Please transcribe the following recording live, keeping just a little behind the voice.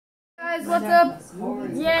Guys, what's up?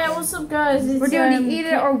 Yeah, what's up, guys? We're doing the eat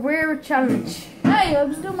it or wear it challenge. Hey, I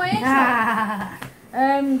was doing my intro.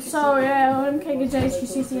 So yeah, I'm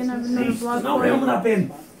KKJ360 and I have another vlog for you. That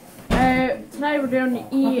bin. Today we're doing the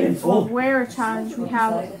eat it or wear it challenge. We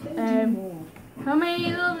have how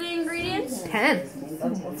many lovely ingredients? 10.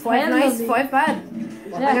 5 nice, 5 bad.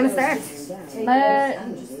 Yeah. I'm gonna start.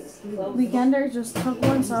 Weekender just took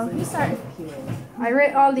one, so he started. I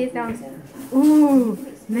wrote all these down. Ooh,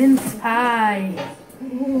 mince pie.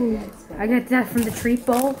 Ooh, I got that from the treat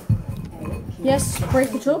bowl. Yes,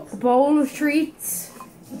 break it up. A bowl of treats.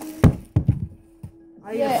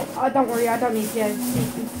 Don't worry, I don't need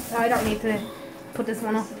to put this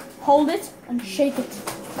one up. Hold it and shake it.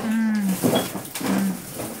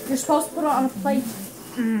 You're supposed to put it on a plate.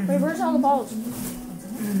 Wait, where's all the balls?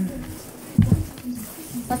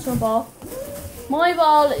 That's your ball. My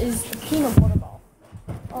ball is the peanut butter ball.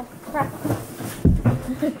 Oh crap.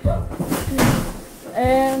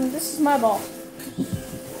 This is my ball.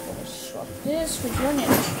 Swap this with your name.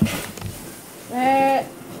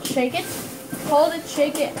 Shake it. Hold it,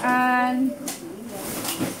 shake it, and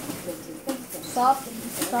stop.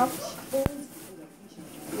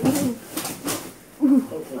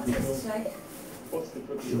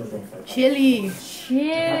 Chili.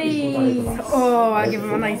 Oh, I'll give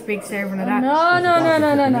him a nice big serving of that. No.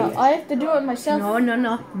 I have to do it myself. No. None.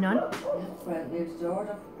 I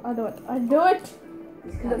do it.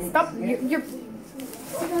 Stop. You're.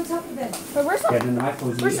 But where's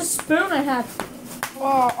the spoon I had?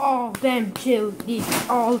 All them chilies.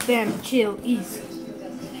 All them chilies.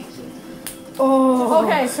 Oh.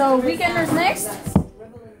 Okay, so Weekender's next.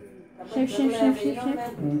 Shift.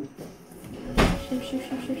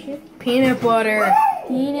 Peanut butter.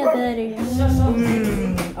 Peanut butter.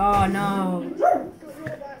 Oh no.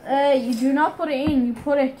 You do not put it in. You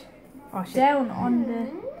put it down on the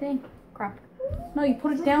thing. Crap. No, you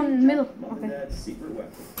put it down in the middle. Okay.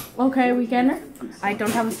 Okay, Weekender. I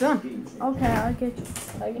don't have a spoon. Okay, I get you.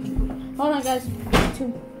 Hold on, guys.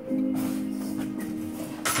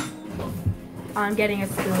 I'm getting a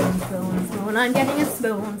spoon. I'm getting a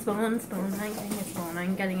spoon.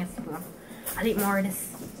 I'm getting a spoon. I'll eat more of this.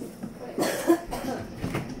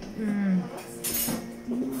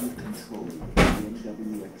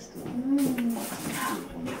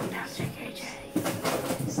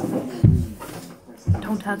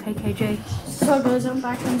 Don't tell KKJ. So guys, I'm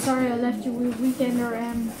back. I'm sorry I left you with Weekender.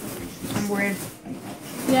 I'm weird.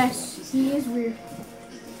 Yes, he is weird.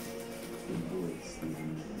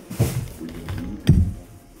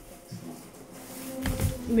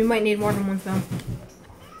 We might need more than one spoon.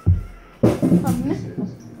 A minute.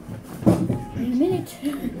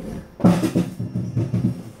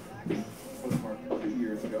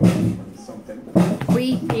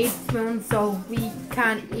 We need spoons so we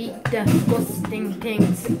can eat disgusting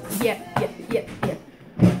things. Yeah.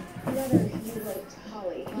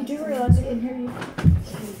 You do realize I can hear you.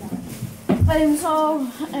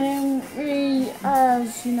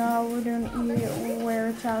 As you know, we're doing eat or wear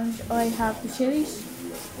a challenge. I have the chilies,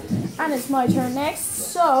 and it's my turn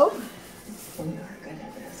next. So,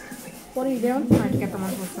 what are you doing? Trying to get them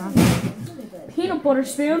onto a spoon. Peanut butter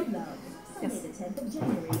spoon. Yes.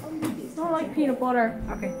 I don't like peanut butter.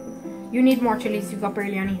 Okay. You need more chilies. You've got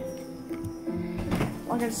barely any.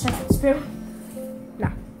 I'll get a second spoon.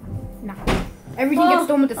 Nah. Everything gets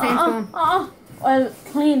done with the same spoon. I'll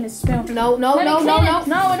clean this spoon. No. No, I don't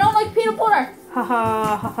like peanut butter.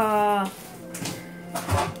 Ha.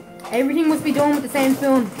 Everything must be done with the same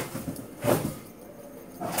spoon.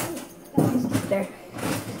 There.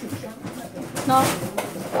 No.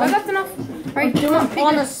 Oh, that's enough. Right, Do it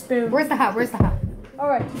on a spoon. Where's the hat?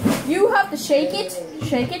 Alright. You have to shake it.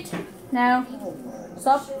 Shake it. Now.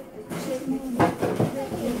 Stop.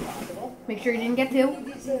 Make sure you didn't get two.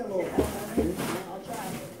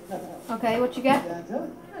 Okay, what you get?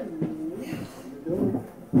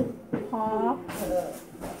 Pop.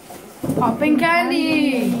 Popping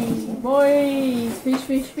candy. Boys.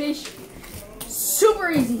 Fish.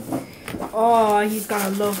 Super easy. Oh, he's gonna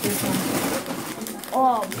love this one.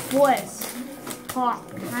 Oh, boys. Pop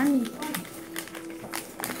candy.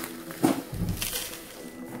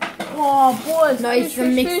 Oh, boys. Nice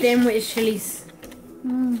and mixed fish. in with his chilies.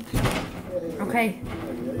 Okay,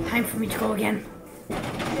 time for me to go again.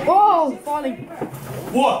 Oh, falling.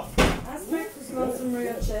 What? 3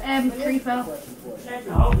 fell.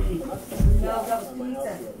 No, that was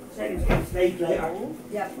pizza. Steak later.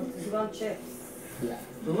 Yeah, but you want chips.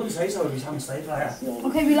 They wouldn't say so if he's having steak later.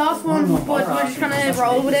 Okay, we lost one, but we're just gonna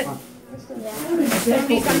roll with it.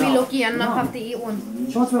 Somebody's gonna be lucky and not have to eat one.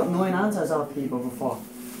 Shots about 9 answers out of people before.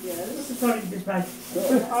 This is probably this bag.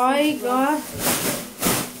 I got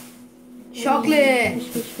chocolate.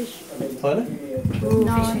 Fish. Toilet? Ooh,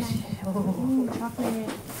 No. fish. Oh. Chocolate.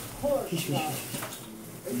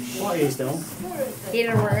 What is though? Eat it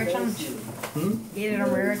or wear it challenge. Hmm? Eat it or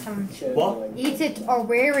wear it challenge. What? Eat it or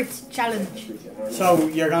wear it challenge. So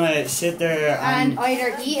you're gonna sit there And and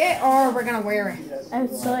either eat it or we're gonna wear it.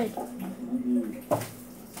 Outside.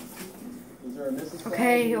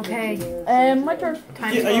 Okay. My turn.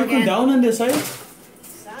 Time to are you go come again. down on this side?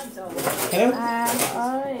 Hello?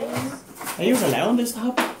 And Are you allowing this to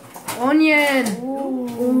happen? Onion.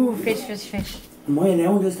 Ooh. Ooh, fish. Am I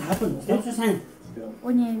allowing this to happen? Is that what you're saying?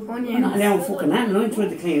 Onion. I'm not Onion. allowing fucking that, and I'm trying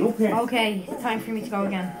to clean up here. Okay, time for me to go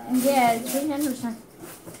again. And yeah, it's really interesting.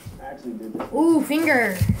 Ooh,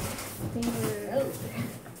 finger.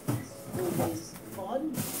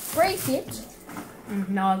 Break it.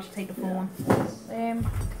 No, I'll just take the full one.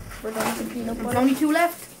 We're done with the peanut There's butter. only 2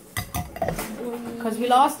 left. Because we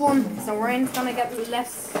lost one, so Ryan's gonna get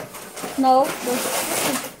less. No.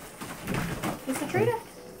 Is the 3 left?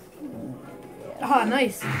 Oh,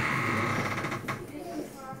 nice.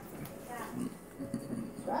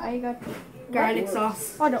 I got Garlic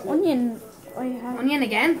sauce. Oh, the onion. I have. Onion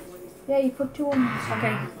again? Yeah, you put 2 onions.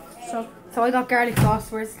 Okay. So, I got garlic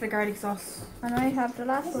sauce. Where's the garlic sauce? and I have the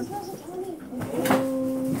last one.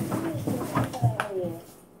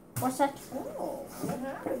 What's that?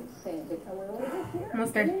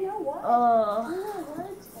 Mustard.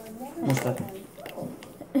 Mustard.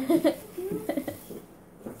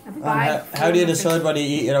 A bag. How do you decide whether you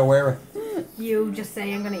eat it or wear it? You just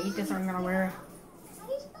say I'm gonna eat this or I'm gonna wear it.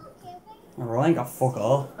 Ryan got fuck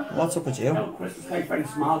all. What's up with you? Oh, Christmas cake very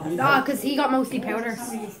small. Ah, because he got mostly powders.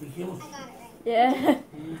 Yeah.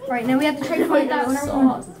 Right, now we have to try to find that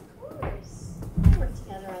one.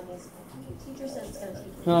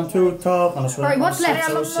 No, I'm too tall on a swim. Alright, what's left?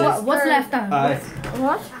 What's left then?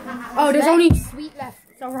 What? Oh, there's only sweet left.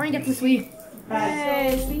 So Ryan gets the sweet.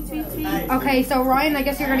 Hey, sweet. Okay, so Ryan, I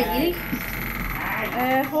guess you're gonna eat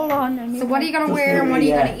it. Hold on. So what are you gonna wear and what are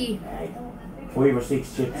you gonna eat? 5 or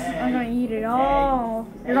 6 chips. I'm gonna eat it all.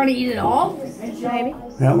 You're gonna eat it all? Maybe.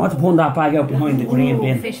 Yeah, I want to pull that bag out behind the green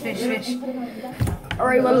bin. Fish.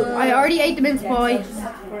 Alright, well, I already ate the mince pie.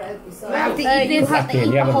 I have to eat this. That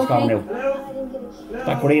bin, yeah, but it's gone now.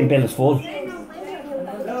 That green bin is full.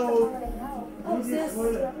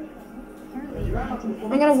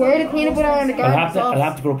 I'm gonna wear the peanut butter and the garlic sauce. I'll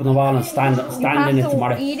have to go up on the wall and stand in it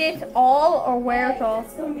tomorrow. Eat it all or wear it all.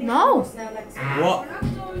 No, What?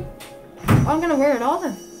 I'm gonna wear it all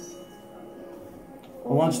then. I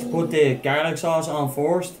want you to put the garlic sauce on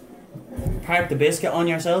first. Park the biscuit on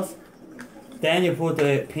yourself. Then you put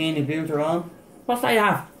the peanut butter on. What's that you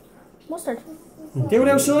have? Mustard. Do it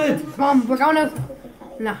outside. Come on, we're going out.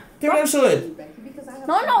 No. Do it outside.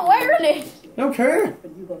 No, I'm not wearing it. I don't care.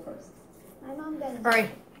 Alright,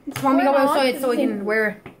 come on, we go outside so we can wear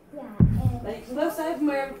it. Like, close out and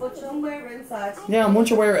wear it, but you don't wear it inside. Yeah, and once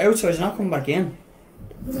you wear it outside, you're not coming back in.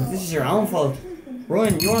 This is your own fault.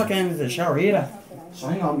 Ryan, you're not getting into the shower either. So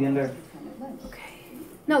I'm gonna be in there.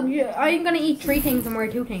 No, I'm gonna eat 3 things and wear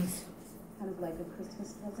 2 things.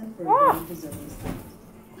 Oh.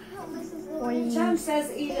 Cham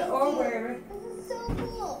says eat it or wear it.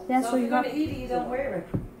 That's So what if you you're got. gonna eat it, you don't wear it.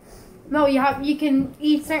 No, you can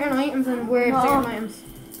eat certain items and wear No. certain items.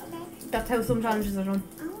 That's how some challenges are done.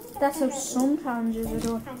 That's how some challenges are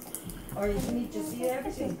done. Or you can eat just eat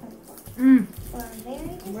everything.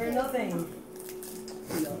 Wear nothing.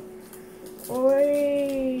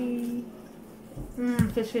 Oi.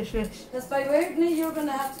 Fish. Because by wearing it, you're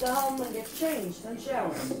gonna have to go home and get changed and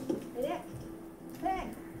shower.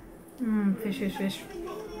 Fish. Did you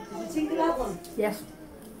think of that one? Yes.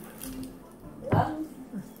 Huh?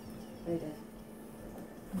 I did.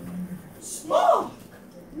 Smoke!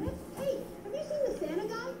 Hey, have you seen the Santa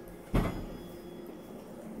guy?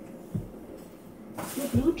 The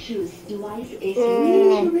Bluetooth device is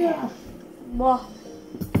ready to pair. What?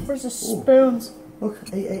 Where's the spoons? Look,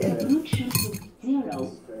 hey. Bluetooth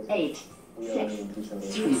 0, 8, 6,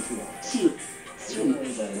 3, 2, 3,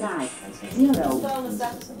 9, 0.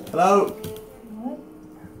 Hello?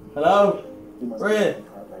 Hello? Where are you?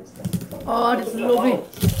 Oh, this is lovely.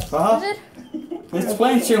 What? It's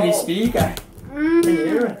playing through my speaker. Can you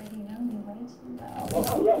hear it?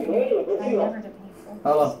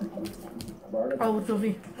 Hello? Oh, it's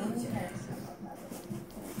lovely.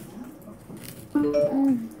 I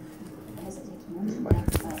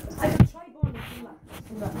can try going to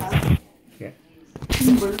Yeah.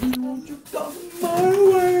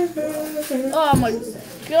 Oh my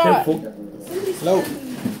god. Hello?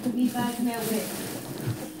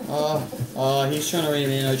 Oh, he's trying to rein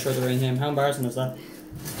me and I try to rein him. How embarrassing is that?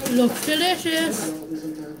 Looks delicious.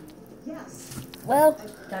 Well,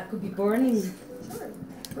 That could be burning.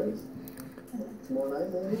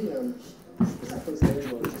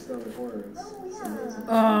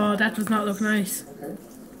 oh, that does not look nice.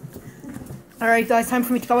 Alright guys, time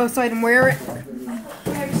for me to go outside and wear it.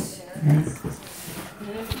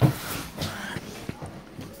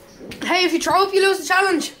 Hey, if you throw up, you lose the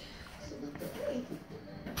challenge.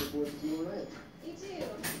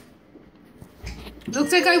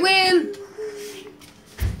 Looks like I win.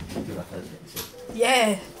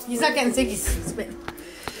 Yeah, he's not getting sick, he's spitting.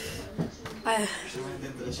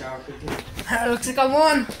 Looks like I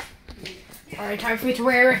won. Alright, time for me to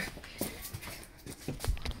wear it.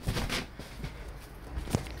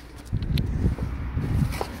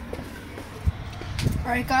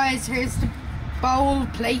 Alright guys, here's the bowl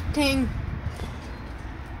plate thing.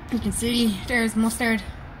 You can see there's mustard,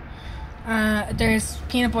 there's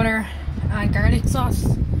peanut butter and garlic sauce.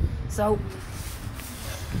 So,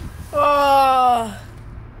 oh,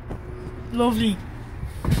 lovely.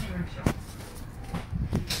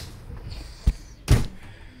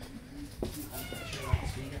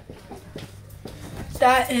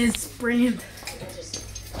 That is brilliant.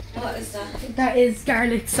 What is that? That is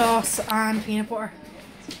garlic sauce and peanut butter.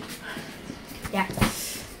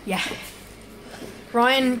 Yeah.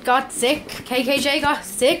 Ryan got sick, KKJ got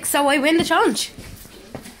sick, so I win the challenge.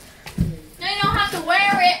 Now you don't have to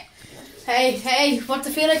wear it. Hey, what's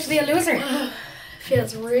it feel like to be a loser?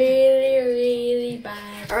 Feels really, really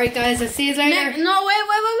bad. Alright guys, I'll see you later. No,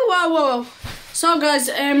 whoa. So guys,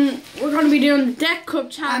 we're gonna be doing the deck cup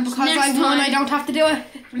And challenge because next I won, time. I don't have to do it.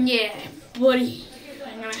 Yeah, buddy.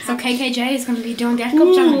 So KKJ is going to be doing Death Cup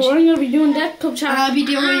Ooh, challenge. I'm gonna be doing deck cup And challenge.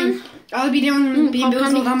 I'll be doing Bean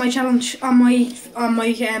popcorn. Boozled on my challenge on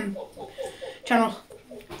my channel.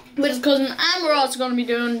 With his cousin, and we're also gonna be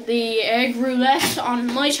doing the egg roulette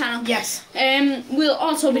on my channel. Yes. We'll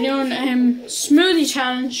also be doing smoothie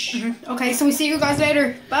challenge. Okay, so we see you guys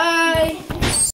later. Bye.